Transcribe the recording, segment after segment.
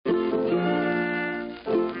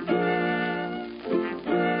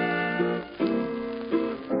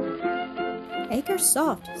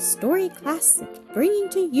Makersoft Story Classic, bringing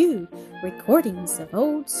to you recordings of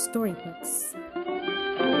old storybooks.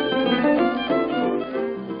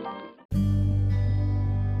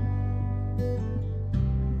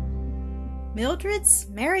 Mildred's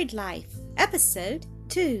Married Life, Episode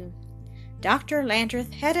 2. Dr.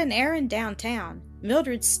 Landreth had an errand downtown.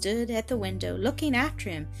 Mildred stood at the window looking after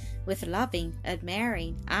him with loving,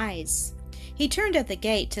 admiring eyes. He turned at the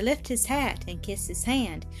gate to lift his hat and kiss his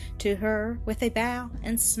hand to her with a bow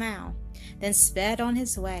and smile, then sped on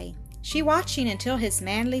his way, she watching until his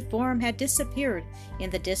manly form had disappeared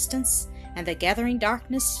in the distance and the gathering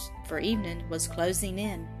darkness for evening was closing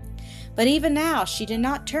in. But even now she did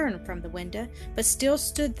not turn from the window, but still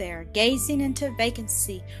stood there, gazing into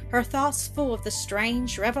vacancy, her thoughts full of the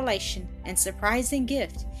strange revelation and surprising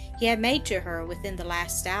gift he had made to her within the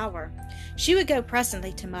last hour. She would go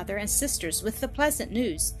presently to mother and sisters with the pleasant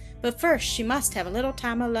news, but first she must have a little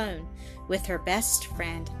time alone with her best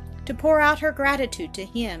friend, to pour out her gratitude to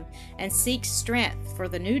him and seek strength for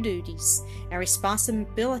the new duties and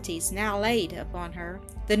responsibilities now laid upon her,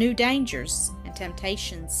 the new dangers and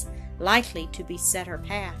temptations likely to beset her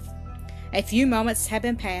path. A few moments had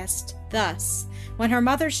been passed thus, when her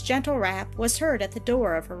mother's gentle rap was heard at the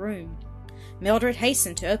door of her room. Mildred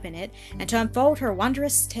hastened to open it and to unfold her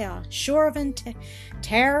wondrous tale, sure of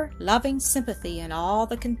terror, loving sympathy, and all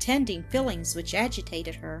the contending feelings which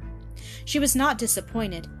agitated her. She was not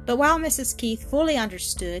disappointed, but while Mrs. Keith fully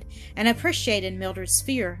understood and appreciated Mildred's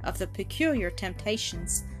fear of the peculiar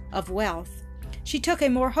temptations of wealth, she took a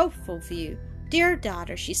more hopeful view. "Dear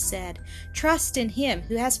daughter," she said, "trust in him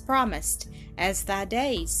who has promised, as thy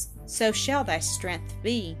days, so shall thy strength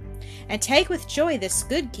be. And take with joy this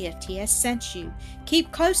good gift he has sent you.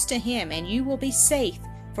 Keep close to him, and you will be safe,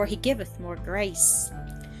 for he giveth more grace."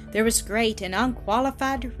 There was great and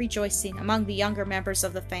unqualified rejoicing among the younger members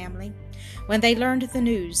of the family. When they learned the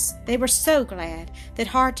news, they were so glad that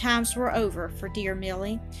hard times were over for dear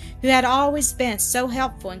Milly, who had always been so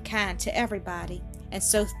helpful and kind to everybody, and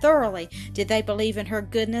so thoroughly did they believe in her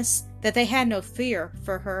goodness that they had no fear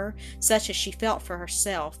for her such as she felt for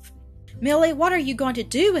herself. "Milly, what are you going to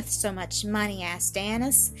do with so much money?" asked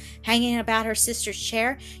Annis, hanging about her sister's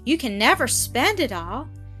chair. "You can never spend it all."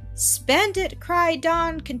 "Spend it?" cried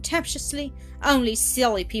Dawn contemptuously. "Only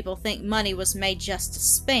silly people think money was made just to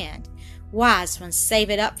spend. Wise ones save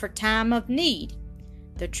it up for time of need."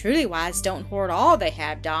 "The truly wise don't hoard all they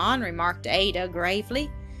have, Dawn," remarked Ada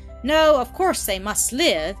gravely. "No, of course they must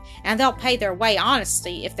live, and they'll pay their way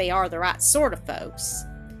honestly if they are the right sort of folks."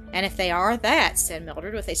 "And if they are that," said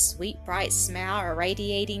Mildred, with a sweet, bright smile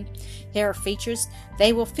irradiating her features,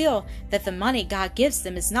 "they will feel that the money God gives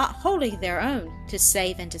them is not wholly their own to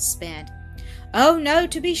save and to spend." "Oh, no,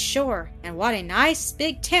 to be sure. And what a nice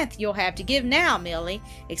big tenth you'll have to give now, Milly,"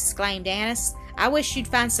 exclaimed Annis. "I wish you'd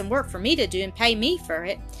find some work for me to do and pay me for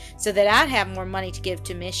it, so that I'd have more money to give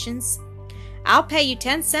to missions." "I'll pay you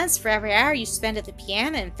 10 cents for every hour you spend at the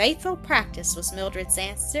piano in faithful practice," was Mildred's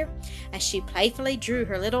answer, as she playfully drew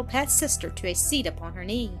her little pet sister to a seat upon her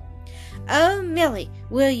knee. "Oh, Milly,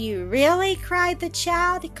 will you really?" cried the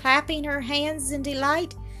child, clapping her hands in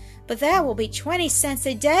delight. "But that will be 20 cents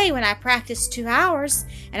a day when I practice 2 hours,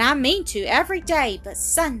 and I mean to every day but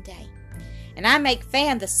Sunday." "And I make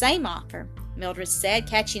Fan the same offer," Mildred said,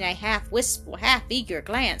 catching a half-wistful, half-eager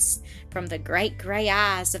glance from the great gray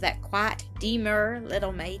eyes of that quiet, demure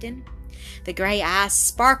little maiden. The gray eyes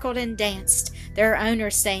sparkled and danced, their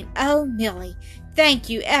owner saying, "Oh, Milly, thank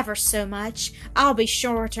you ever so much. I'll be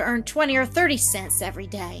sure to earn 20 or 30 cents every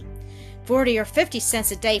day." 40 or 50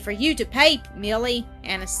 cents a day for you to pay, Milly,"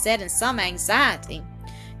 Anna said in some anxiety.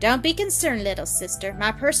 "Don't be concerned, little sister.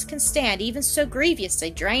 My purse can stand even so grievous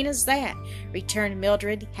a drain as that," returned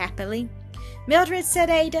Mildred happily. "Mildred,"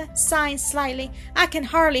 said Ada, sighing slightly, "I can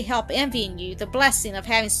hardly help envying you the blessing of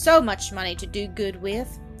having so much money to do good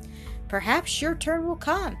with." "Perhaps your turn will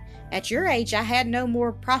come. At your age I had no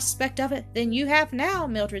more prospect of it than you have now,"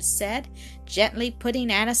 Mildred said, gently putting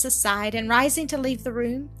Annis aside and rising to leave the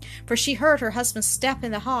room, for she heard her husband's step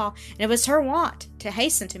in the hall, and it was her wont to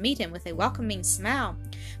hasten to meet him with a welcoming smile.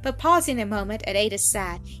 But pausing a moment at Ada's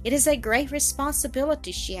side, "It is a great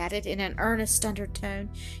responsibility," she added in an earnest undertone.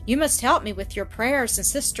 "You must help me with your prayers and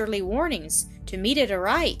sisterly warnings to meet it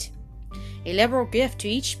aright." A liberal gift to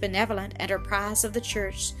each benevolent enterprise of the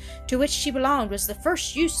church to which she belonged was the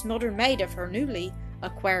first use Mildred made of her newly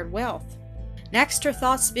acquired wealth. Next her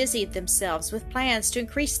thoughts busied themselves with plans to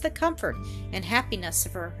increase the comfort and happiness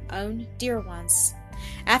of her own dear ones.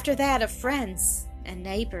 After that of friends and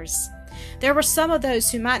neighbors. There were some of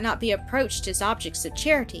those who might not be approached as objects of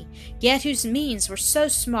charity, yet whose means were so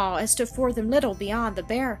small as to afford them little beyond the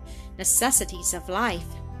bare necessities of life.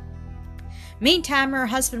 Meantime her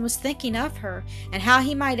husband was thinking of her, and how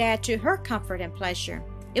he might add to her comfort and pleasure.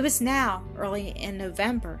 It was now early in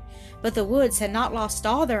November, but the woods had not lost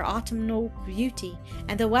all their autumnal beauty,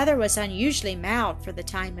 and the weather was unusually mild for the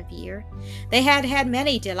time of year. They had had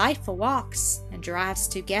many delightful walks and drives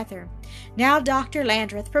together. Now Dr.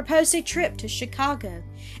 Landreth proposed a trip to Chicago,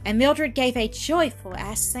 and Mildred gave a joyful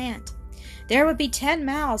assent. There would be 10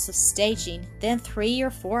 miles of staging, then 3 or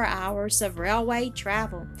 4 hours of railway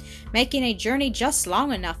travel, making a journey just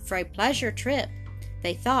long enough for a pleasure trip,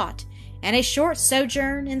 they thought, and a short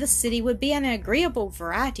sojourn in the city would be an agreeable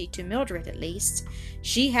variety to Mildred at least,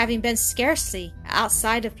 she having been scarcely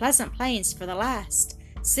outside of Pleasant Plains for the last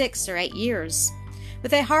 6 or 8 years.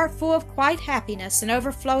 With a heart full of quiet happiness and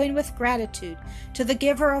overflowing with gratitude to the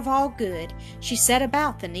Giver of all good, she set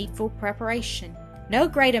about the needful preparation. No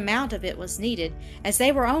great amount of it was needed, as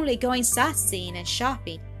they were only going sightseeing and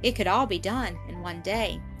shopping. It could all be done in one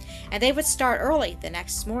day, and they would start early the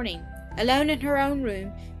next morning. Alone in her own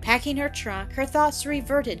room, packing her trunk, her thoughts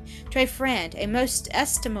reverted to a friend, a most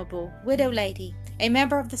estimable widow lady, a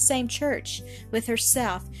member of the same church with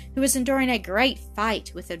herself, who was enduring a great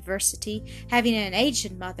fight with adversity, having an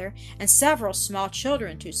aged mother and several small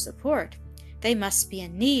children to support. They must be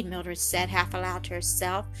in need, Mildred said half aloud to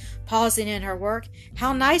herself, pausing in her work.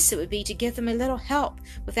 How nice it would be to give them a little help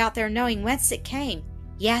without their knowing whence it came.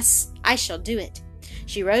 Yes, I shall do it.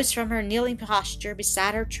 She rose from her kneeling posture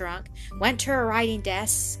beside her trunk, went to her writing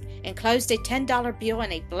desk, enclosed a $10 bill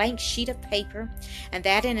in a blank sheet of paper, and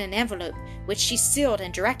that in an envelope, which she sealed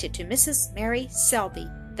and directed to Mrs. Mary Selby,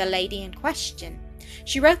 the lady in question.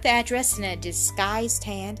 She wrote the address in a disguised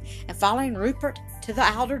hand, and following Rupert to the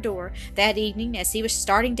outer door that evening as he was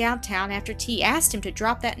starting downtown after tea, asked him to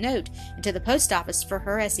drop that note into the post office for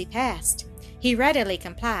her as he passed. He readily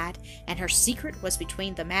complied, and her secret was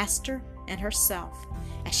between the master and herself,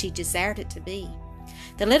 as she desired it to be.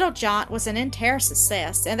 The little jaunt was an entire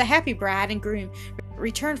success, and the happy bride and groom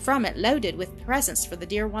returned from it loaded with presents for the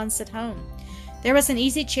dear ones at home. There was an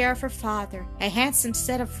easy chair for father, a handsome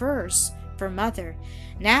set of furs for mother,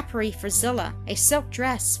 napery for Zillah, a silk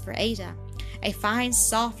dress for Ada, a fine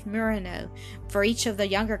soft merino for each of the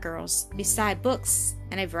younger girls, beside books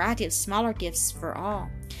and a variety of smaller gifts for all,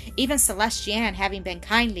 even Celestiane having been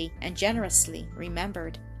kindly and generously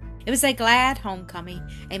remembered. It was a glad homecoming,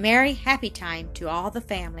 a merry, happy time to all the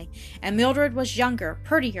family, and Mildred was younger,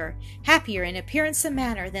 prettier, happier in appearance and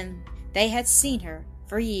manner than they had seen her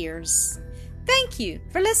for years. Thank you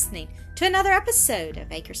for listening to another episode of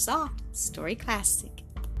Acresoft Story Classic.